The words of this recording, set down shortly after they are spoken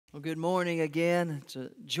Well, good morning again. It's a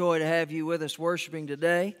joy to have you with us worshiping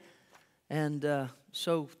today, and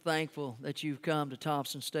so thankful that you've come to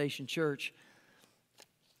Thompson Station Church.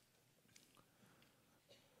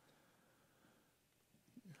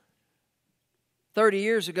 "30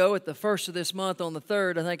 years ago, at the first of this month on the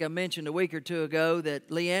 3rd, I think I mentioned a week or two ago that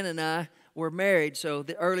Leanne and I were married. So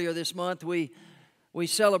earlier this month, we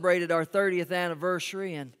celebrated our 30th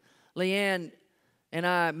anniversary, and Leanne and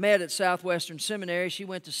I met at Southwestern Seminary. She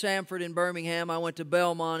went to Samford in Birmingham. I went to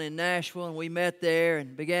Belmont in Nashville, and we met there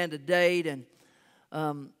and began to date. And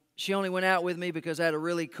she only went out with me because I had a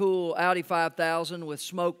really cool Audi 5000 with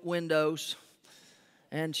smoke windows.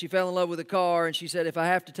 And she fell in love with the car, and she said, if I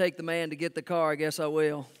have to take the man to get the car, I guess I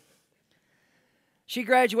will. She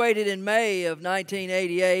graduated in May of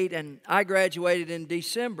 1988, and I graduated in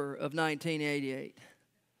December of 1988.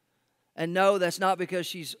 And no, that's not because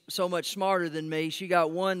she's so much smarter than me. She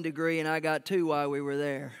got 1 degree and I got 2 while we were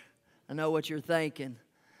there. I know what you're thinking.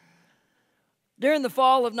 During the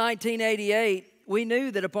fall of 1988, we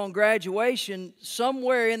knew that upon graduation,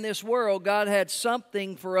 somewhere in this world, God had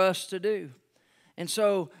something for us to do. And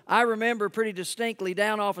so I remember pretty distinctly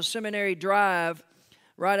down off of Seminary Drive,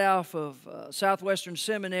 right off of Southwestern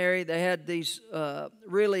Seminary, they had these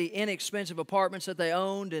really inexpensive apartments that they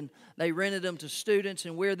owned, and they rented them to students.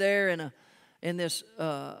 And we're there in this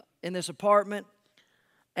apartment,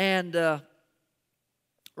 and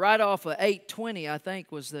right off of 820, I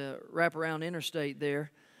think, was the wraparound interstate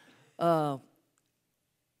there. I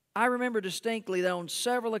remember distinctly that on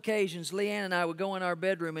several occasions, Leanne and I would go in our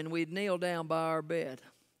bedroom and we'd kneel down by our bed.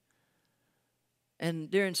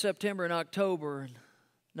 And during September and October and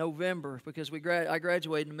November, because I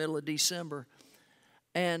graduated in the middle of December,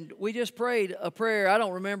 and we just prayed a prayer. I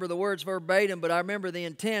don't remember the words verbatim, but I remember the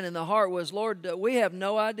intent, and the heart was, Lord, we have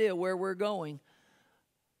no idea where we're going,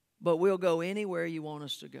 but we'll go anywhere you want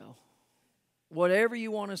us to go. Whatever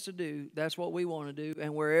you want us to do, that's what we want to do,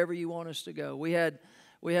 and wherever you want us to go. We had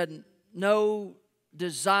no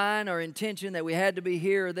design or intention that we had to be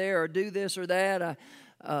here or there or do this or that.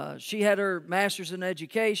 She had her master's in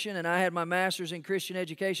education, and I had my master's in Christian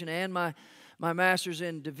education and my master's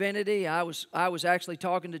in divinity. I was actually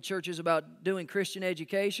talking to churches about doing Christian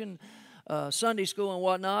education, Sunday school and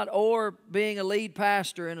whatnot, or being a lead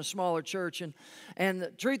pastor in a smaller church. And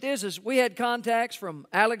the truth is we had contacts from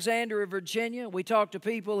Alexandria, Virginia. We talked to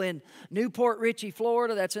people in Newport Richey,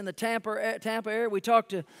 Florida. That's in the Tampa area. We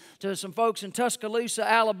talked to some folks in Tuscaloosa,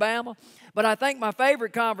 Alabama. But I think my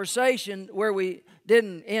favorite conversation where we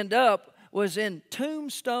didn't end up was in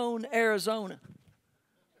Tombstone, Arizona.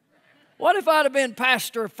 What if I'd have been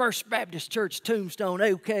pastor of First Baptist Church, Tombstone,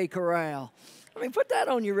 OK Corral? I mean, put that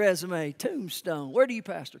on your resume, Tombstone. Where do you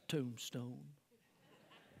pastor? Tombstone.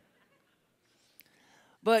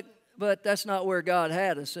 But that's not where God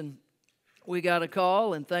had us. And we got a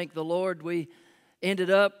call, and thank the Lord, we ended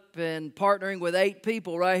up in partnering with 8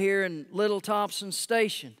 people right here in Little Thompson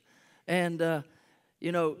Station. And,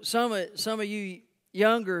 some of you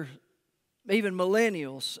younger, even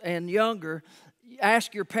millennials and younger,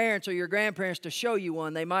 ask your parents or your grandparents to show you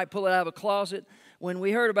one. They might pull it out of a closet. When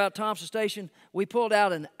we heard about Thompson Station, we pulled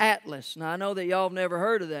out an atlas. Now, I know that y'all have never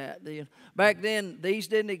heard of that. Back then, these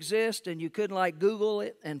didn't exist, and you couldn't, Google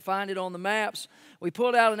it and find it on the maps. We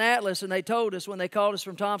pulled out an atlas, and they told us when they called us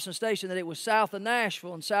from Thompson Station that it was south of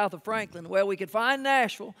Nashville and south of Franklin. Well, we could find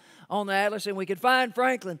Nashville on the atlas, and we could find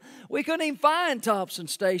Franklin. We couldn't even find Thompson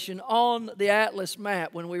Station on the atlas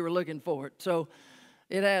map when we were looking for it. So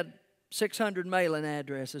it had 600 mailing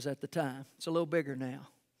addresses at the time. It's a little bigger now.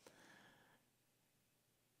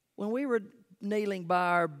 When we were kneeling by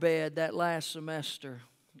our bed that last semester,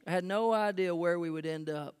 I had no idea where we would end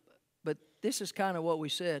up, but this is kind of what we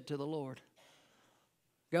said to the Lord.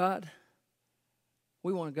 God,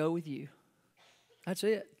 we want to go with you. That's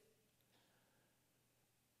it.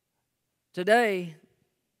 Today,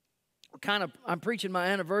 I'm preaching my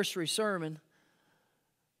anniversary sermon.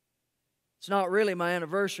 It's not really my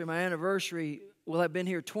anniversary. My anniversary will have been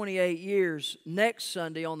here 28 years. Next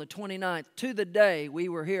Sunday on the 29th, to the day, we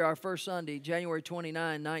were here our first Sunday, January 29,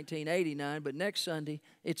 1989. But next Sunday,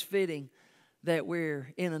 it's fitting that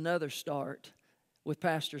we're in another start with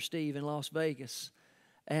Pastor Steve in Las Vegas.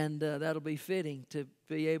 And that'll be fitting to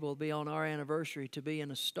be able to be on our anniversary, to be in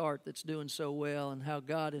a start that's doing so well, and how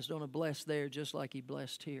God is going to bless there just like He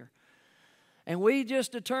blessed here. And we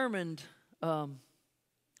just determined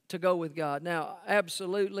to go with God. Now,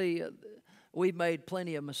 absolutely, we've made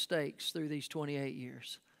plenty of mistakes through these 28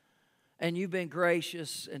 years. And you've been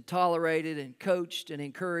gracious and tolerated and coached and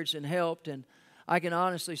encouraged and helped. And I can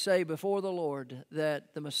honestly say before the Lord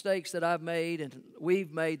that the mistakes that I've made and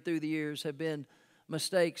we've made through the years have been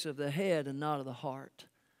mistakes of the head and not of the heart.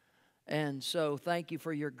 And so thank you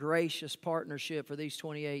for your gracious partnership for these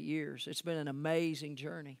 28 years. It's been an amazing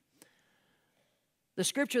journey. The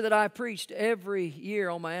scripture that I preached every year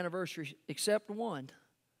on my anniversary, except one,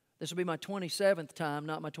 this will be my 27th time,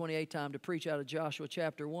 not my 28th time, to preach out of Joshua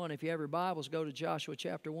chapter 1. If you have your Bibles, go to Joshua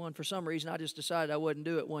chapter 1. For some reason, I just decided I wouldn't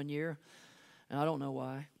do it one year, and I don't know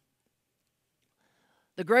why.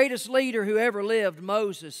 The greatest leader who ever lived,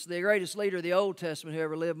 Moses, the greatest leader of the Old Testament who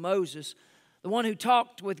ever lived, Moses, the one who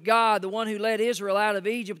talked with God, the one who led Israel out of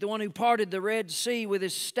Egypt, the one who parted the Red Sea with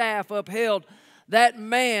his staff upheld, that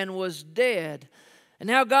man was dead. And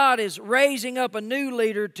now God is raising up a new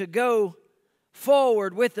leader to go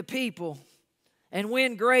forward with the people and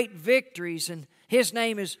win great victories. And his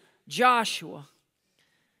name is Joshua.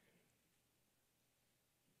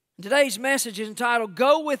 Today's message is entitled,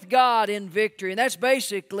 Go with God in Victory. And that's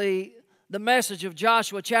basically the message of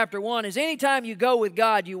Joshua chapter 1, is anytime you go with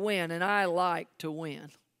God, you win. And I like to win.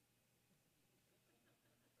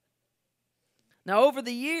 Now, over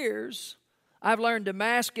the years, I've learned to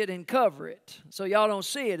mask it and cover it, so y'all don't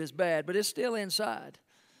see it as bad, but it's still inside.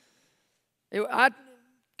 I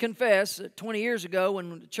confess that 20 years ago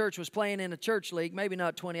when the church was playing in a church league, maybe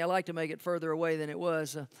not 20, I like to make it further away than it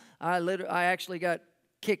was, I actually got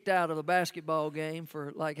kicked out of a basketball game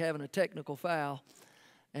for like having a technical foul.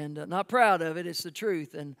 And not proud of it, it's the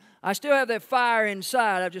truth. And I still have that fire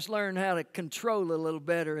inside. I've just learned how to control it a little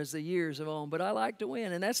better as the years have gone. But I like to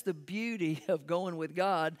win, and that's the beauty of going with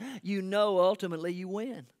God. You know ultimately you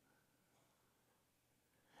win.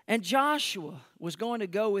 And Joshua was going to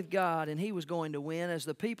go with God, and he was going to win, as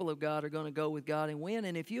the people of God are going to go with God and win.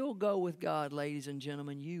 And if you'll go with God, ladies and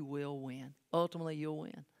gentlemen, you will win. Ultimately, you'll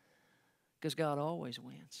win, because God always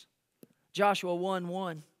wins. Joshua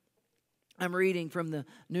 1:1. I'm reading from the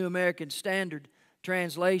New American Standard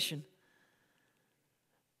Translation.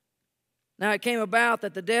 Now it came about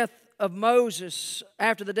that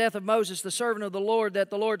after the death of Moses, the servant of the Lord, that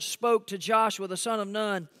the Lord spoke to Joshua, the son of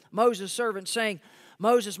Nun, Moses' servant, saying,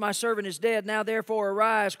 Moses, my servant, is dead. Now therefore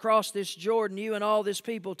arise, cross this Jordan, you and all this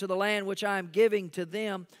people, to the land which I am giving to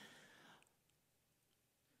them,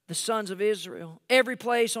 the sons of Israel. Every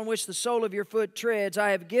place on which the sole of your foot treads, I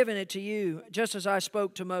have given it to you, just as I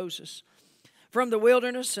spoke to Moses. From the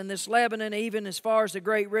wilderness and this Lebanon, even as far as the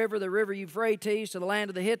great river, the river Euphrates, to the land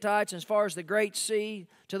of the Hittites, and as far as the great sea,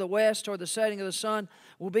 to the west, toward the setting of the sun,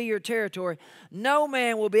 will be your territory. No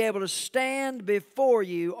man will be able to stand before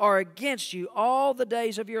you or against you all the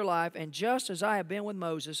days of your life, and just as I have been with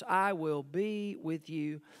Moses, I will be with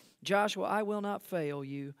you. Joshua, I will not fail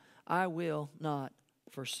you. I will not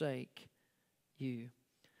forsake you.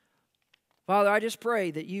 Father, I just pray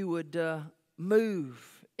that you would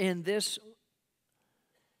move in this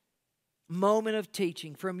moment of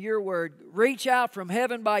teaching from your word. Reach out from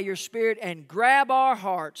heaven by your Spirit and grab our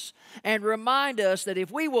hearts and remind us that if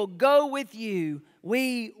we will go with you,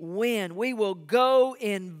 we win. We will go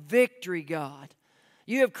in victory, God.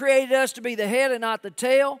 You have created us to be the head and not the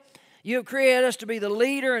tail. You have created us to be the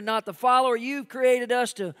leader and not the follower. You've created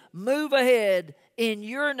us to move ahead in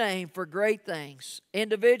your name for great things,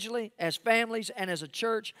 individually, as families, and as a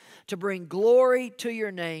church, to bring glory to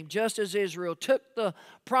your name, just as Israel took the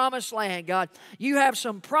promised land, God. You have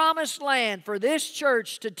some promised land for this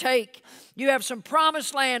church to take. You have some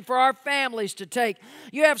promised land for our families to take.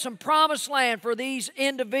 You have some promised land for these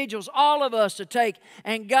individuals, all of us to take.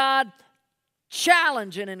 And God,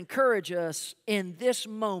 challenge and encourage us in this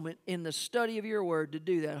moment in the study of your word to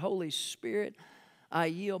do that. Holy Spirit, I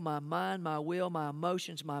yield my mind, my will, my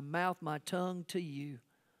emotions, my mouth, my tongue to you.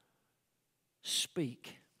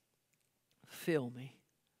 Speak. Fill me.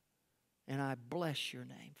 And I bless your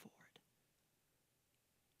name for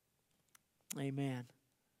it. Amen.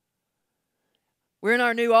 We're in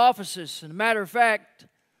our new offices. And a matter of fact,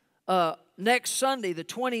 next Sunday, the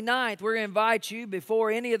 29th, we're going to invite you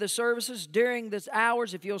before any of the services during this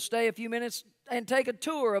hours, if you'll stay a few minutes and take a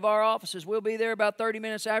tour of our offices. We'll be there about 30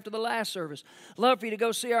 minutes after the last service. Love for you to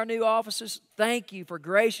go see our new offices. Thank you for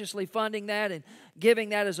graciously funding that and giving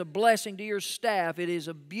that as a blessing to your staff. It is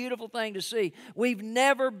a beautiful thing to see. We've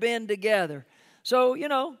never been together. So,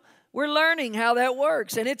 we're learning how that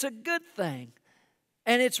works, and it's a good thing.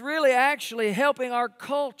 And it's really actually helping our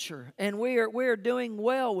culture, and we're doing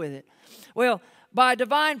well with it. Well, by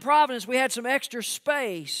divine providence, we had some extra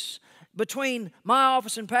space between my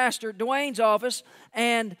office and Pastor Dwayne's office,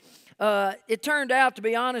 and it turned out, to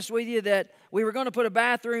be honest with you, that we were going to put a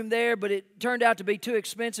bathroom there, but it turned out to be too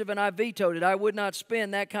expensive, and I vetoed it. I would not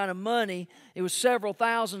spend that kind of money. It was several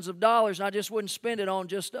thousands of dollars, and I just wouldn't spend it on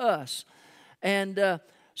just us. And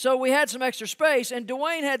so we had some extra space, and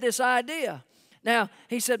Dwayne had this idea. Now,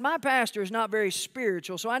 he said, my pastor is not very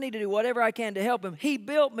spiritual, so I need to do whatever I can to help him. He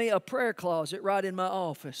built me a prayer closet right in my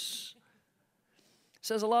office.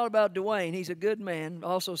 Says a lot about Dwayne. He's a good man.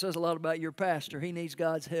 Also says a lot about your pastor. He needs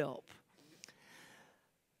God's help.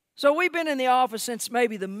 So we've been in the office since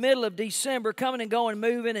maybe the middle of December, coming and going,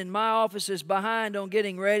 moving, and my office is behind on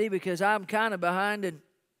getting ready because I'm kind of behind. And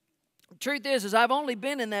the truth is I've only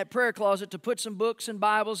been in that prayer closet to put some books and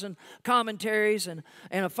Bibles and commentaries and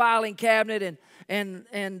a filing cabinet. And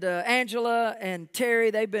Angela and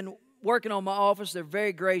Terry, they've been working on my office. They're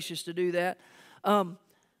very gracious to do that.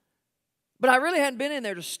 But I really hadn't been in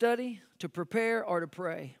there to study, to prepare, or to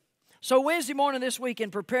pray. So Wednesday morning this week, in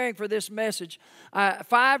preparing for this message,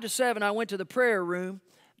 5 to 7, I went to the prayer room.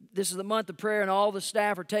 This is the month of prayer, and all the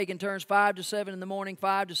staff are taking turns 5 to 7 in the morning,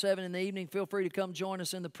 5 to 7 in the evening. Feel free to come join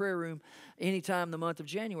us in the prayer room anytime in the month of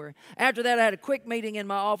January. After that, I had a quick meeting in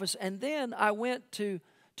my office, and then I went to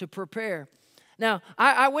prepare. Now,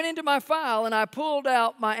 I went into my file, and I pulled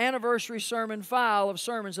out my anniversary sermon file of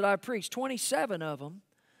sermons that I preached, 27 of them.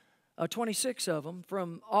 26 of them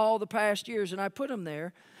from all the past years, and I put them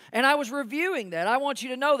there. And I was reviewing that. I want you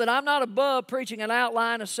to know that I'm not above preaching an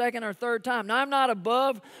outline a second or third time. Now, I'm not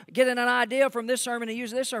above getting an idea from this sermon and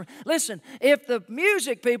using this sermon. Listen, if the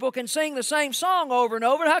music people can sing the same song over and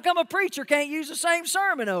over, how come a preacher can't use the same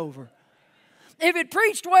sermon over? If it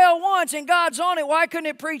preached well once and God's on it, why couldn't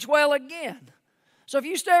it preach well again? So if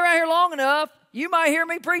you stay around here long enough, you might hear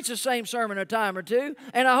me preach the same sermon a time or two,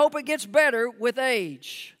 and I hope it gets better with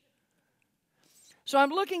age. So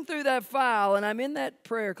I'm looking through that file, and I'm in that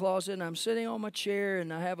prayer closet, and I'm sitting on my chair,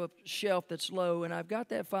 and I have a shelf that's low, and I've got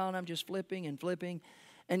that file, and I'm just flipping,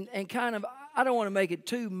 and kind of, I don't want to make it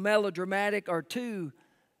too melodramatic or too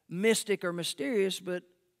mystic or mysterious, but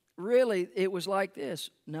really it was like this.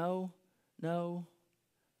 No, no,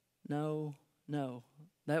 no, no.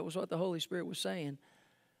 That was what the Holy Spirit was saying.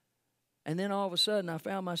 And then all of a sudden, I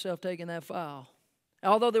found myself taking that file.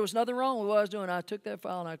 Although there was nothing wrong with what I was doing, I took that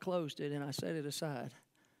file and I closed it and I set it aside.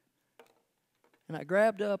 And I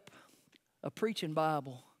grabbed up a preaching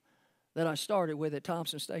Bible that I started with at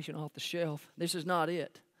Thompson Station off the shelf. This is not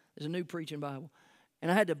it. It's a new preaching Bible. And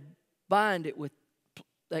I had to bind it with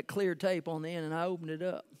that clear tape on the end, and I opened it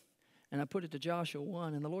up. And I put it to Joshua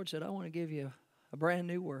 1, and the Lord said, I want to give you a brand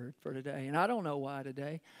new word for today. And I don't know why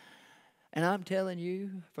today. And I'm telling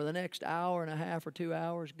you, for the next hour and a half or 2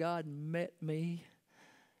 hours, God met me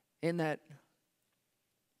in that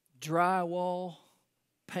drywall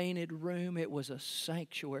painted room. It was a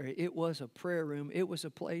sanctuary. It was a prayer room. It was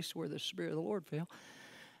a place where the Spirit of the Lord fell.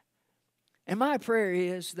 And my prayer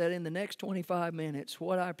is that in the next 25 minutes,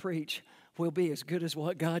 what I preach will be as good as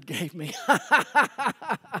what God gave me.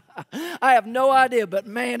 I have no idea, but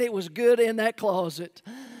man, it was good in that closet.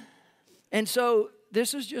 And so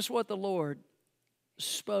this is just what the Lord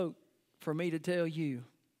spoke for me to tell you.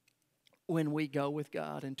 When we go with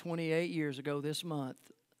God. And 28 years ago this month,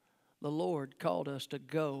 the Lord called us to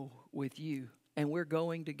go with you. And we're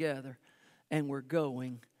going together. And we're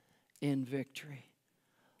going in victory.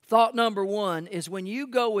 Thought number 1 is when you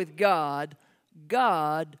go with God,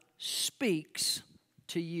 God speaks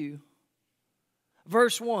to you.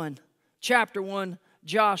 Verse 1, chapter 1,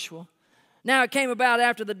 Joshua. Now it came about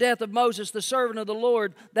after the death of Moses, the servant of the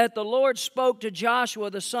Lord, that the Lord spoke to Joshua,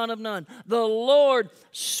 the son of Nun. The Lord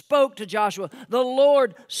spoke to Joshua. The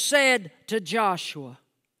Lord said to Joshua.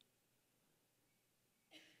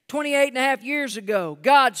 28 and a half years ago,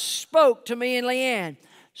 God spoke to me and Leanne.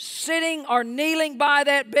 Sitting or kneeling by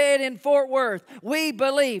that bed in Fort Worth, we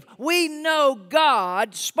believe. We know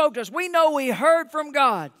God spoke to us. We know we heard from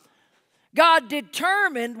God. God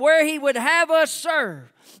determined where He would have us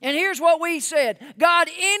serve. And here's what we said. God,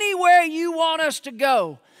 anywhere you want us to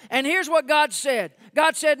go. And here's what God said.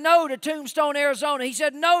 God said no to Tombstone, Arizona. He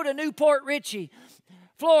said no to Newport Richey,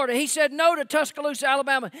 Florida. He said no to Tuscaloosa,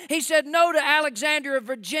 Alabama. He said no to Alexandria,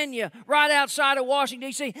 Virginia, right outside of Washington,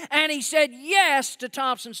 D.C. And He said yes to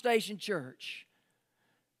Thompson Station Church.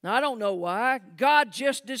 Now, I don't know why. God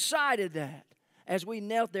just decided that as we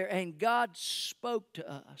knelt there, and God spoke to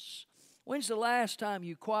us. When's the last time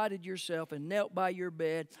you quieted yourself and knelt by your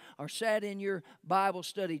bed or sat in your Bible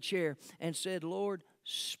study chair and said, Lord,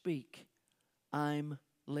 speak. I'm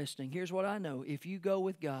listening. Here's what I know. If you go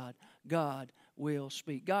with God, God will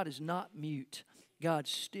speak. God is not mute. God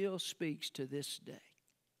still speaks to this day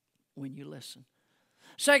when you listen.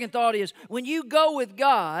 Second thought is, when you go with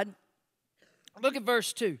God, look at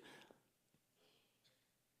verse 2.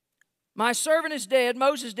 My servant is dead,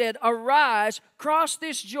 Moses dead. Arise, cross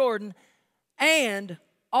this Jordan, and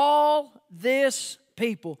all this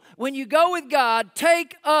people. When you go with God,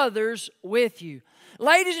 take others with you.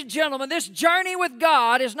 Ladies and gentlemen, this journey with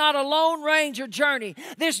God is not a Lone Ranger journey.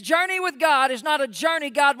 This journey with God is not a journey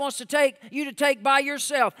God wants to take you to take by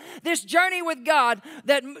yourself. This journey with God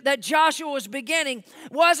that Joshua was beginning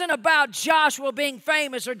wasn't about Joshua being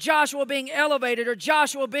famous or Joshua being elevated or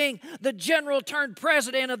Joshua being the general turned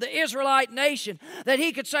president of the Israelite nation, that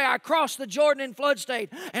he could say, I crossed the Jordan in flood state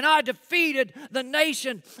and I defeated the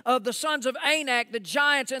nation of the sons of Anak, the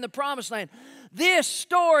giants in the promised land. This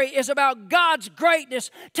story is about God's greatness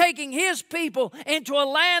taking His people into a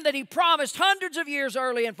land that He promised hundreds of years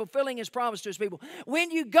early and fulfilling His promise to His people.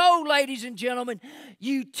 When you go, ladies and gentlemen,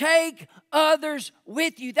 you take others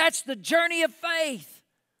with you. That's the journey of faith.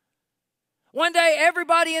 One day,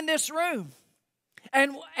 everybody in this room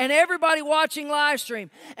and everybody watching live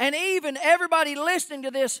stream and even everybody listening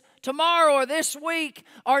to this tomorrow or this week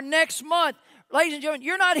or next month, ladies and gentlemen,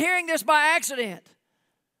 you're not hearing this by accident.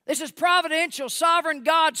 This is providential, sovereign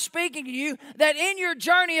God speaking to you that in your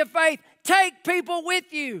journey of faith, take people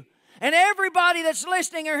with you. And everybody that's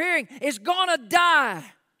listening or hearing is going to die.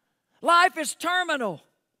 Life is terminal.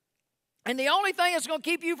 And the only thing that's going to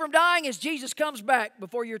keep you from dying is Jesus comes back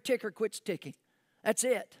before your ticker quits ticking. That's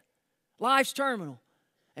it. Life's terminal.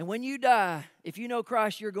 And when you die, if you know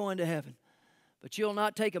Christ, you're going to heaven. But you'll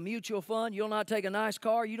not take a mutual fund. You'll not take a nice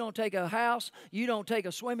car. You don't take a house. You don't take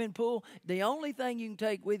a swimming pool. The only thing you can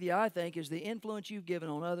take with you, I think, is the influence you've given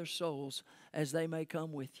on other souls as they may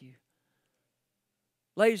come with you.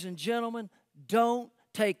 Ladies and gentlemen, don't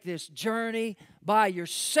take this journey by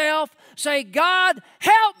yourself. Say, God,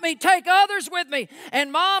 help me take others with me.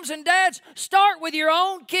 And moms and dads, start with your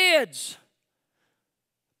own kids.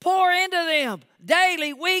 Pour into them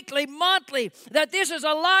daily, weekly, monthly, that this is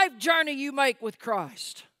a life journey you make with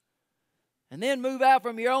Christ. And then move out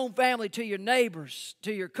from your own family to your neighbors,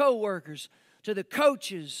 to your co-workers, to the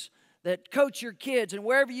coaches that coach your kids. And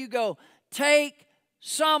wherever you go, take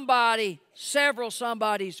somebody, several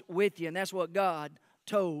somebodies with you. And that's what God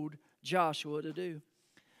told Joshua to do.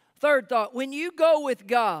 Third thought, when you go with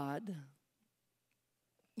God,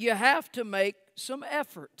 you have to make some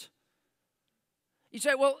effort. You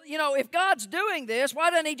say, well, if God's doing this,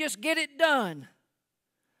 why doesn't He just get it done?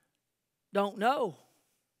 Don't know.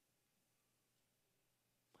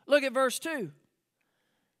 Look at verse 2.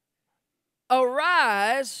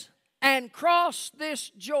 Arise and cross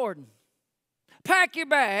this Jordan. Pack your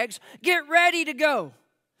bags. Get ready to go.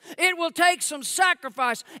 It will take some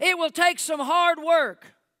sacrifice. It will take some hard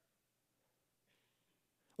work.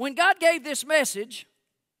 When God gave this message,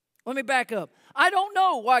 let me back up. I don't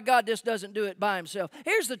know why God just doesn't do it by Himself.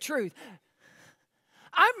 Here's the truth.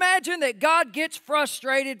 I imagine that God gets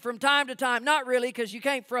frustrated from time to time. Not really, because you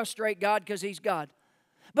can't frustrate God because He's God.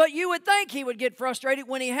 But you would think He would get frustrated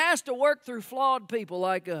when He has to work through flawed people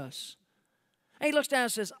like us. And He looks down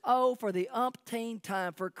and says, oh, for the umpteenth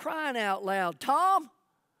time, for crying out loud, Tom,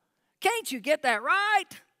 can't you get that right?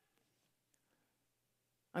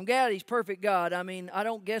 I'm glad He's perfect God. I mean, I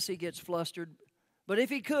don't guess He gets flustered. But if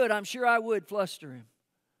He could, I'm sure I would fluster Him.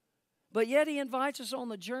 But yet He invites us on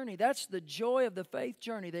the journey. That's the joy of the faith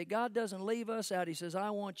journey, that God doesn't leave us out. He says,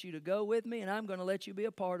 I want you to go with me, and I'm going to let you be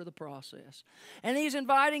a part of the process. And He's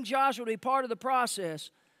inviting Joshua to be part of the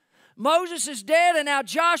process. Moses is dead, and now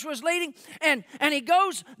Joshua's leading, and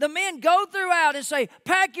the men go throughout and say,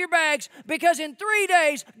 pack your bags, because in 3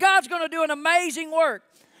 days, God's going to do an amazing work.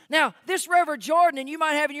 Now, this River Jordan, and you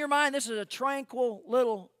might have in your mind, this is a tranquil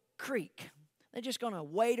little creek. They're just going to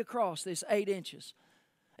wade across this 8 inches.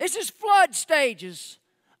 This is flood stages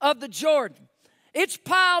of the Jordan. It's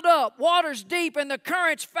piled up, water's deep, and the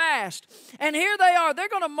current's fast. And here they are. They're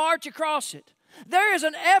going to march across it. There is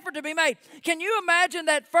an effort to be made. Can you imagine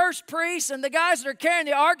that first priest and the guys that are carrying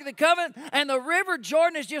the Ark of the Covenant, and the River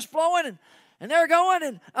Jordan is just flowing, and they're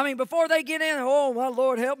going, and before they get in, oh, my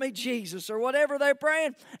Lord, help me, Jesus, or whatever they're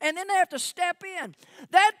praying, and then they have to step in.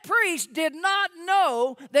 That priest did not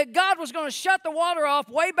know that God was going to shut the water off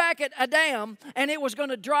way back at a dam, and it was going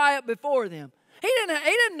to dry up before them. He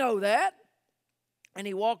didn't know that, and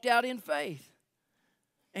he walked out in faith,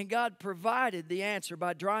 and God provided the answer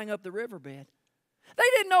by drying up the riverbed. They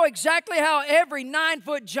didn't know exactly how every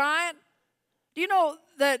 9-foot giant. Do you know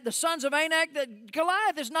that the sons of Anak, that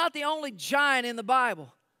Goliath is not the only giant in the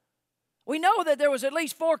Bible? We know that there was at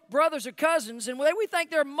least 4 brothers or cousins, and we think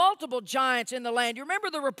there are multiple giants in the land. You remember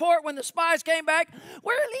the report when the spies came back?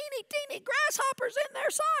 We're teeny grasshoppers in their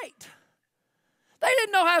sight. They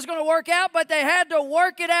didn't know how it was going to work out, but they had to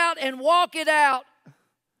work it out and walk it out.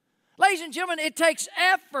 Ladies and gentlemen, it takes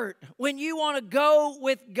effort when you want to go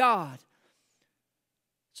with God.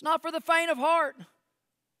 It's not for the faint of heart.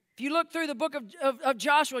 If If you look through the book of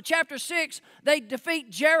Joshua, chapter 6, they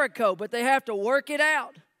defeat Jericho, but they have to work it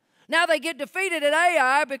out. Now they get defeated at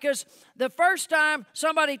Ai because the first time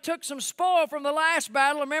somebody took some spoil from the last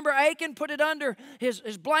battle, remember Achan put it under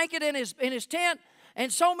his blanket in his tent,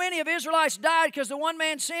 and so many of Israelites died because the one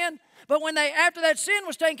man sinned. But when after that sin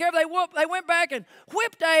was taken care of, they went back and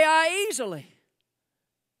whipped Ai easily.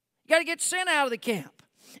 You got to get sin out of the camp.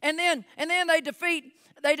 And then they defeat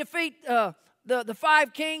the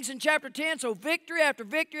 5 kings in chapter 10. So victory after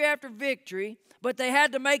victory after victory, but they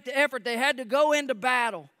had to make the effort. They had to go into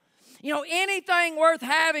battle. You know, anything worth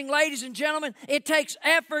having, ladies and gentlemen, it takes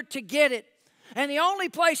effort to get it. And the only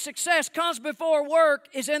place success comes before work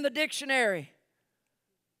is in the dictionary.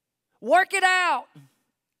 Work it out.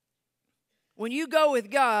 When you go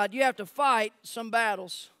with God, you have to fight some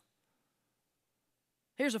battles.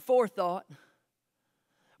 Here's a fourth thought.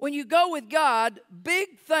 When you go with God,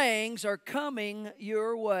 big things are coming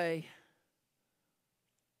your way.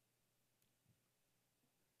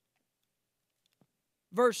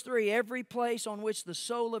 Verse 3, every place on which the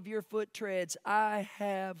sole of your foot treads, I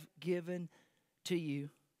have given to you,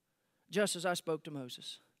 just as I spoke to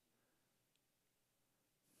Moses.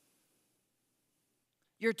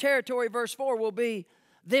 Your territory, verse 4, will be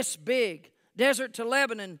this big. Desert to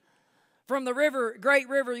Lebanon, from the river, great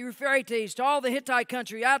river Euphrates, to all the Hittite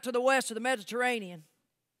country, out to the west of the Mediterranean.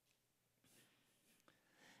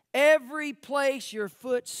 Every place your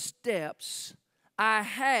foot steps, I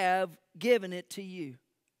have given it to you.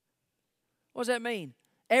 What does that mean?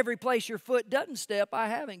 Every place your foot doesn't step, I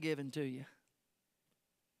haven't given to you.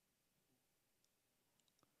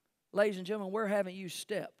 Ladies and gentlemen, where haven't you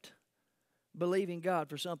stepped believing God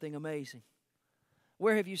for something amazing?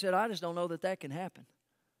 Where have you said, I just don't know that can happen?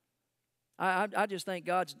 I just think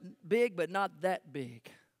God's big, but not that big.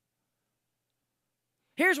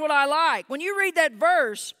 Here's what I like. When you read that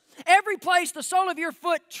verse, every place the sole of your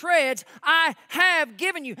foot treads, I have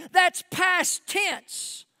given you. That's past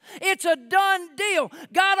tense. It's a done deal.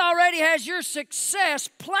 God already has your success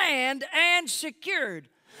planned and secured.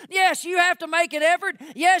 Yes, you have to make an effort.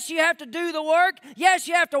 Yes, you have to do the work. Yes,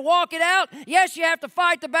 you have to walk it out. Yes, you have to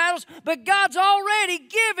fight the battles. But God's already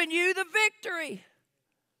given you the victory.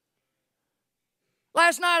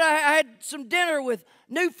 Last night I had some dinner with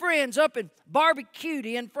new friends up in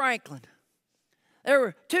Barbecuity in Franklin. There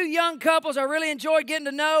were 2 young couples I really enjoyed getting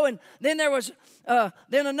to know, and then there was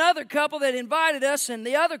then another couple that invited us, and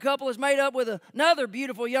the other couple is made up with another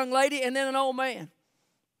beautiful young lady and then an old man.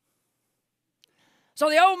 So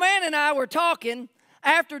the old man and I were talking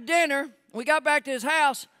after dinner. We got back to his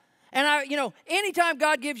house, and anytime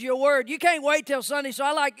God gives you a word, you can't wait till Sunday. So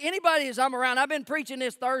I like anybody as I'm around. I've been preaching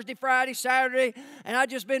this Thursday, Friday, Saturday, and I've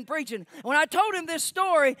just been preaching. When I told him this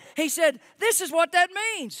story, he said, this is what that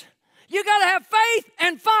means. You got to have faith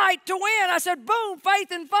and fight to win. I said, boom, faith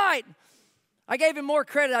and fight. I gave him more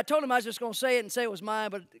credit. I told him I was just going to say it and say it was mine,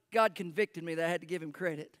 but God convicted me that I had to give him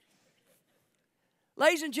credit.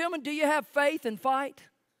 Ladies and gentlemen, do you have faith and fight?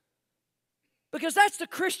 Because that's the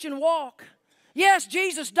Christian walk. Yes,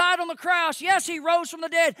 Jesus died on the cross. Yes, He rose from the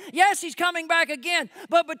dead. Yes, He's coming back again.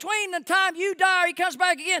 But between the time you die or He comes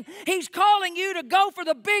back again, He's calling you to go for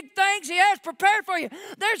the big things He has prepared for you.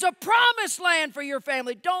 There's a promised land for your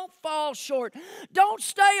family. Don't fall short. Don't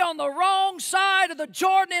stay on the wrong side of the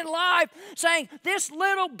Jordan in life saying, this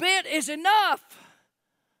little bit is enough.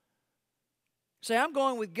 Say, I'm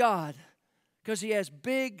going with God because He has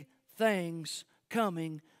big things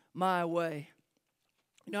coming my way.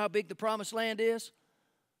 You know how big the promised land is?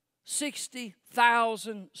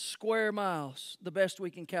 60,000 square miles, the best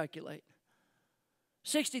we can calculate.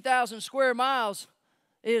 60,000 square miles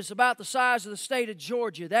is about the size of the state of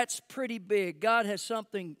Georgia. That's pretty big. God has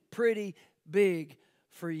something pretty big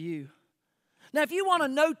for you. Now, if you want a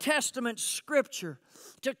New Testament scripture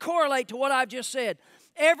to correlate to what I've just said,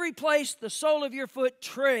 every place the sole of your foot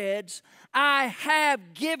treads, I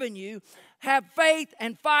have given you. Have faith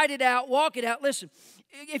and fight it out, walk it out. Listen,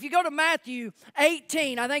 if you go to Matthew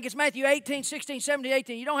 18, I think it's Matthew 18, 16, 17,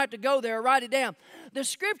 18. You don't have to go there or write it down. The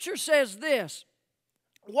scripture says this,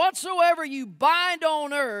 whatsoever you bind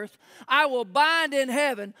on earth, I will bind in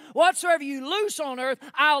heaven. Whatsoever you loose on earth,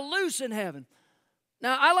 I'll loose in heaven.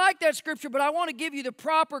 Now, I like that scripture, but I want to give you the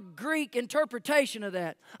proper Greek interpretation of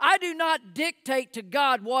that. I do not dictate to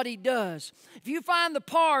God what He does. If you find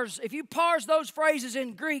if you parse those phrases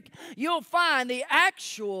in Greek, you'll find the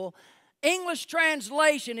actual English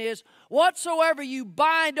translation is, whatsoever you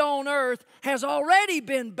bind on earth has already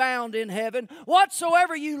been bound in heaven.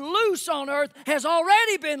 Whatsoever you loose on earth has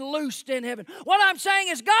already been loosed in heaven. What I'm saying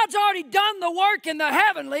is God's already done the work in the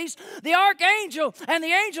heavenlies. The archangel and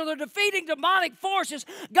the angel are defeating demonic forces.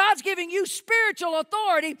 God's giving you spiritual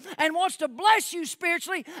authority and wants to bless you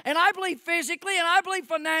spiritually, and I believe physically, and I believe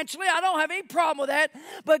financially. I don't have any problem with that.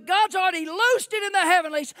 But God's already loosed it in the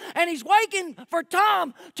heavenlies, and He's waiting for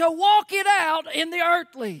Tom to walk it out in the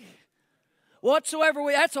earthly. Whatsoever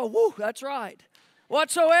that's right.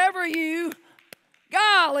 Whatsoever you,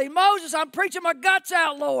 golly, Moses, I'm preaching my guts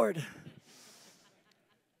out, Lord.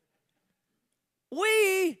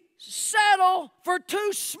 We settle for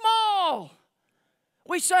too small.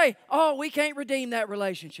 We say, oh, we can't redeem that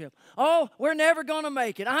relationship. Oh, we're never going to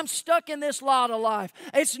make it. I'm stuck in this lot of life.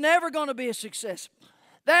 It's never going to be a success.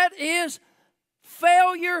 That is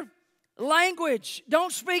failure language.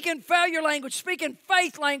 Don't speak in failure language. Speak in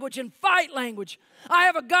faith language and fight language. I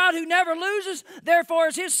have a God who never loses. Therefore,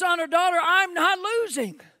 as His son or daughter, I'm not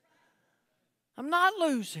losing. I'm not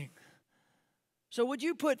losing. So would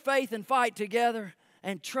you put faith and fight together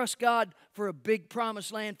and trust God for a big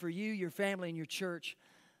promised land for you, your family, and your church?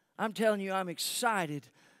 I'm telling you, I'm excited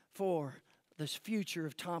for this future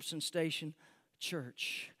of Thompson Station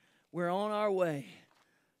Church. We're on our way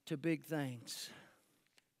to big things.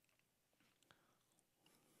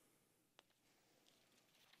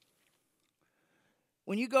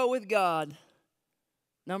 When you go with God,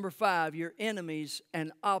 number 5, your enemies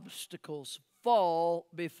and obstacles fall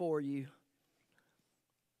before you.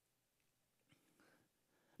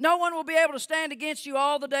 No one will be able to stand against you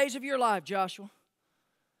all the days of your life, Joshua.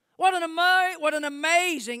 What an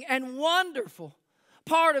amazing and wonderful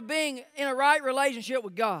part of being in a right relationship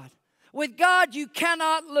with God. With God, you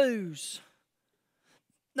cannot lose,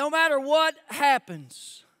 no matter what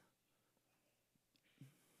happens.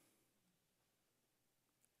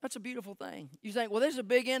 That's a beautiful thing. You think, well, there's a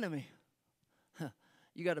big enemy.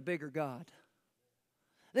 You got a bigger God.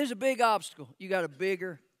 There's a big obstacle. You got a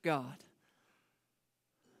bigger God.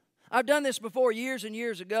 I've done this before years and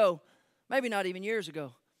years ago. Maybe not even years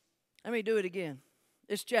ago. Let me do it again.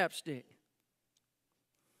 It's chapstick.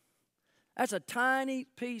 That's a tiny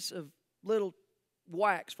piece of little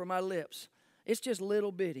wax for my lips. It's just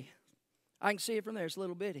little bitty. I can see it from there. It's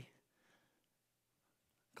little bitty.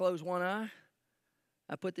 Close one eye.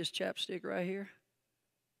 I put this chapstick right here.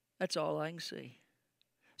 That's all I can see.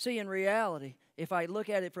 See, in reality, if I look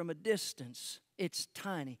at it from a distance, it's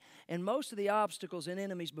tiny. And most of the obstacles and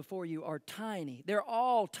enemies before you are tiny. They're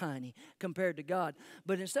all tiny compared to God.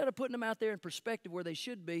 But instead of putting them out there in perspective where they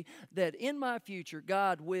should be, that in my future,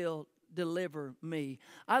 God will deliver me,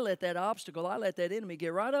 I let that obstacle, I let that enemy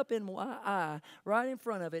get right up in my eye, right in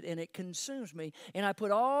front of it, and it consumes me. And I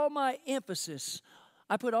put all my emphasis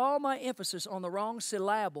on the wrong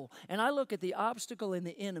syllable, and I look at the obstacle and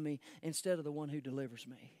the enemy instead of the one who delivers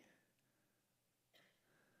me.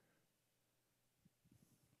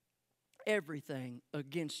 Everything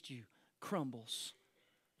against you crumbles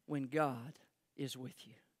when God is with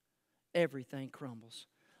you. Everything crumbles.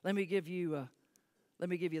 Let me give you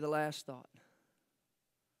the last thought.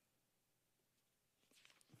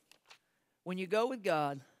 When you go with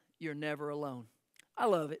God, you're never alone. I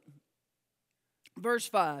love it. Verse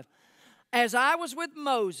 5, as I was with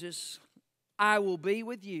Moses, I will be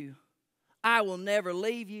with you. I will never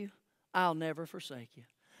leave you. I'll never forsake you.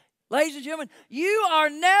 Ladies and gentlemen, you are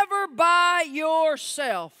never by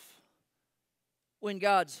yourself when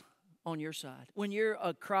God's on your side, when you're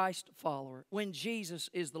a Christ follower, when Jesus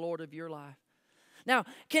is the Lord of your life. Now,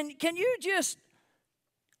 can you just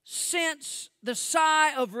sense the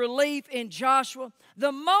sigh of relief in Joshua?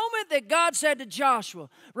 The moment that God said to Joshua,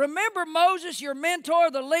 remember Moses, your mentor,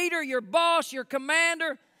 the leader, your boss, your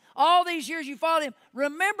commander, all these years you followed him,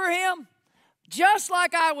 remember him? Just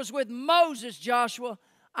like I was with Moses, Joshua,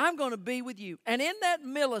 I'm going to be with you. And in that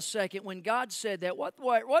millisecond when God said that,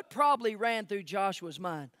 what probably ran through Joshua's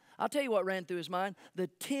mind? I'll tell you what ran through his mind. The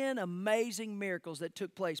 10 amazing miracles that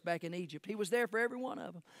took place back in Egypt. He was there for every one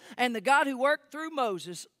of them. And the God who worked through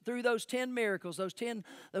Moses, through those 10 miracles,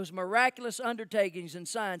 those miraculous undertakings and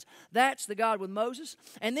signs, that's the God with Moses.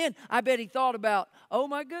 And then I bet he thought about, oh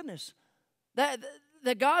my goodness,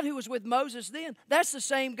 the God who was with Moses then, that's the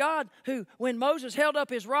same God who, when Moses held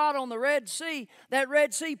up his rod on the Red Sea, that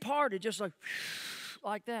Red Sea parted just like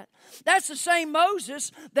like that. That's the same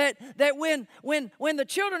Moses that when the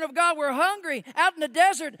children of God were hungry out in the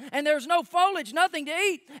desert and there's no foliage, nothing to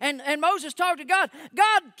eat, and Moses talked to God,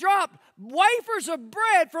 God dropped wafers of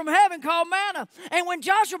bread from heaven called manna. And when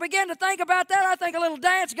Joshua began to think about that, I think a little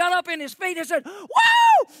dance got up in his feet and said,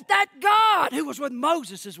 whoa, that God who was with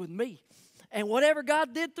Moses is with me. And whatever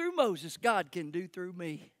God did through Moses, God can do through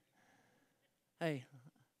me. Hey,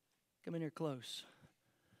 come in here close.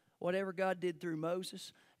 Whatever God did through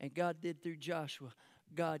Moses and God did through Joshua,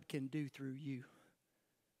 God can do through you.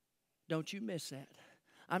 Don't you miss that.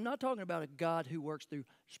 I'm not talking about a God who works through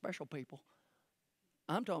special people.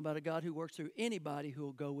 I'm talking about a God who works through anybody who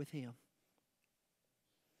will go with Him.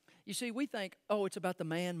 You see, we think, oh, it's about the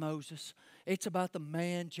man Moses. It's about the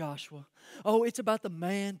man Joshua. Oh, it's about the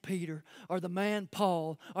man Peter or the man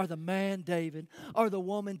Paul or the man David or the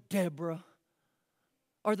woman Deborah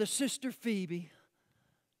or the sister Phoebe.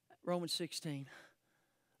 Romans 16.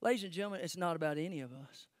 Ladies and gentlemen, it's not about any of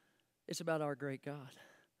us. It's about our great God.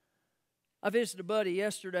 I visited a buddy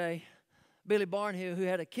yesterday, Billy Barnhill, who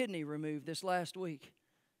had a kidney removed this last week.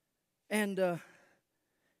 And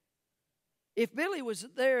if Billy was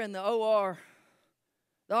there in the OR,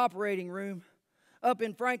 the operating room, up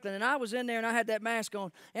in Franklin, and I was in there and I had that mask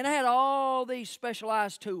on, and I had all these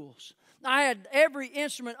specialized tools. I had every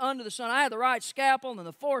instrument under the sun. I had the right scalpel and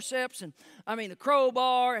the forceps, and the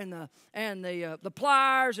crowbar and the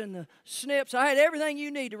pliers and the snips. I had everything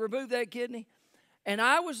you need to remove that kidney, and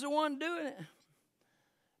I was the one doing it.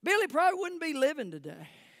 Billy probably wouldn't be living today,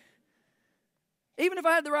 even if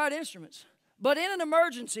I had the right instruments. But in an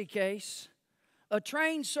emergency case, a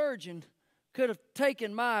trained surgeon could have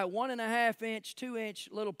taken my 1.5-inch, 2-inch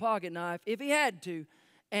little pocket knife, if he had to,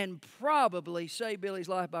 and probably saved Billy's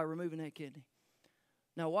life by removing that kidney.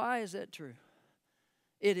 Now, why is that true?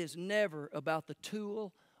 It is never about the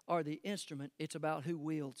tool or the instrument. It's about who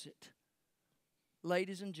wields it.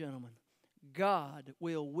 Ladies and gentlemen, God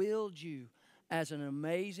will wield you as an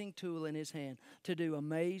amazing tool in His hand to do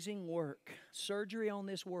amazing work, surgery on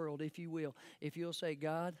this world, if you will. If you'll say,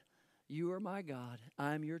 God, you are my God,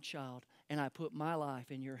 I'm your child, and I put my life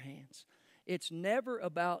in your hands. It's never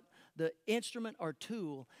about the instrument or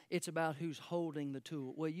tool. It's about who's holding the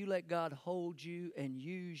tool. Will you let God hold you and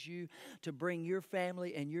use you to bring your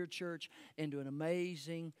family and your church into an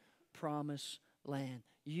amazing promised land?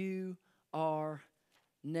 You are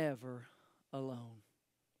never alone.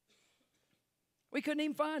 We couldn't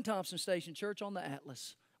even find Thompson Station Church on the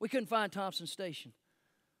atlas. We couldn't find Thompson Station.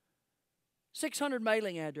 600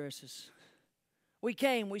 mailing addresses. We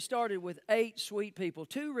started with 8 sweet people,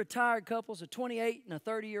 2 retired couples, a 28 and a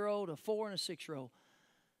 30-year-old, a 4 and a 6-year-old.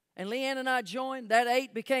 And Leanne and I joined. That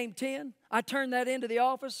 8 became 10. I turned that into the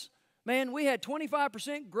office. Man, we had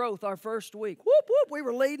 25% growth our first week. Whoop, whoop, we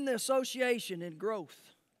were leading the association in growth.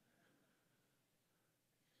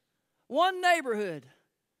 One neighborhood.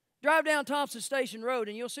 Drive down Thompson Station Road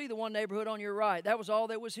and you'll see the one neighborhood on your right. That was all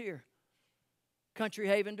that was here. Country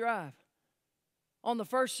Haven Drive. On the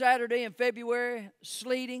first Saturday in February,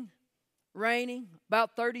 sleeting, raining,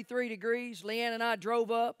 about 33 degrees. Leanne and I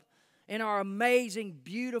drove up in our amazing,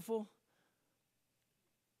 beautiful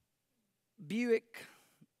Buick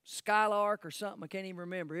Skylark or something. I can't even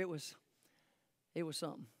remember. It was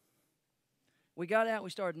something. We got out and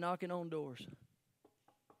we started knocking on doors.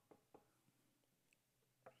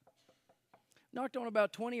 Knocked on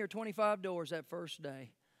about 20 or 25 doors that first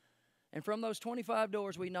day. And from those 25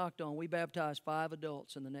 doors we knocked on, we baptized 5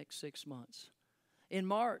 adults in the next 6 months. In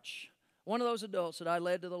March, one of those adults that I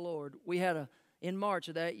led to the Lord, in March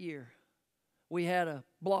of that year, we had a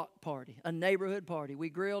block party, a neighborhood party. We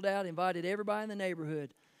grilled out, invited everybody in the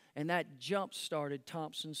neighborhood, and that jump-started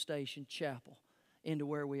Thompson Station Chapel into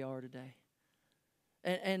where we are today.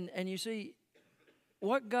 And you see,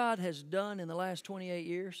 what God has done in the last 28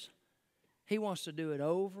 years, He wants to do it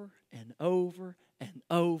over and over and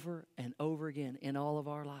over and over again in all of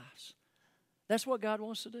our lives. That's what God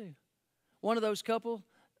wants to do. One of those couple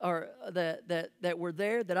that were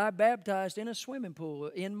there that I baptized in a swimming pool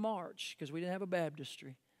in March because we didn't have a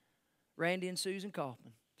baptistry. Randy and Susan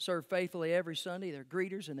Kaufman serve faithfully every Sunday. They're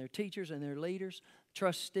greeters and they're teachers and they're leaders,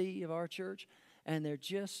 trustee of our church, and they're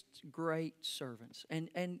just great servants.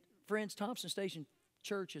 And friends, Thompson Station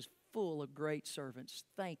Church is full of great servants.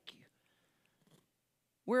 Thank you.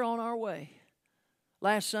 We're on our way.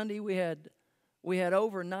 Last Sunday we had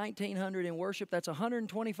over 1,900 in worship. That's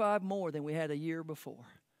 125 more than we had a year before.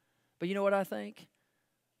 But you know what I think?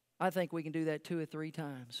 I think we can do that 2 or 3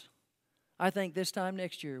 times. I think this time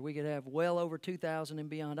next year we could have well over 2,000 and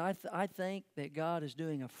beyond. I think that God is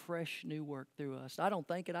doing a fresh new work through us. I don't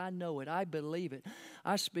think it, I know it. I believe it.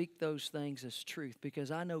 I speak those things as truth because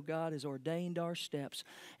I know God has ordained our steps.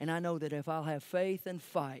 And I know that if I'll have faith and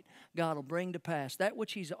fight, God will bring to pass that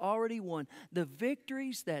which He's already won. The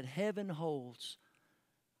victories that heaven holds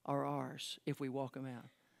are ours if we walk them out.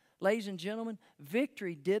 Ladies and gentlemen,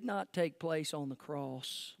 victory did not take place on the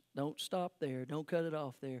cross. Don't stop there. Don't cut it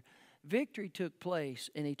off there. Victory took place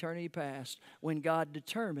in eternity past when God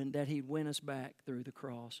determined that He'd win us back through the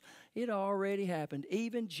cross. It already happened.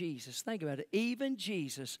 Even Jesus, think about it, even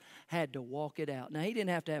Jesus had to walk it out. Now, He didn't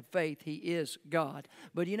have to have faith. He is God.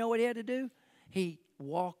 But you know what He had to do? He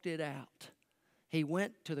walked it out. He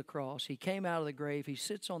went to the cross. He came out of the grave. He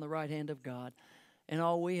sits on the right hand of God. And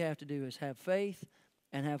all we have to do is have faith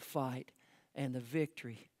and have fight. And the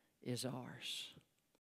victory is ours.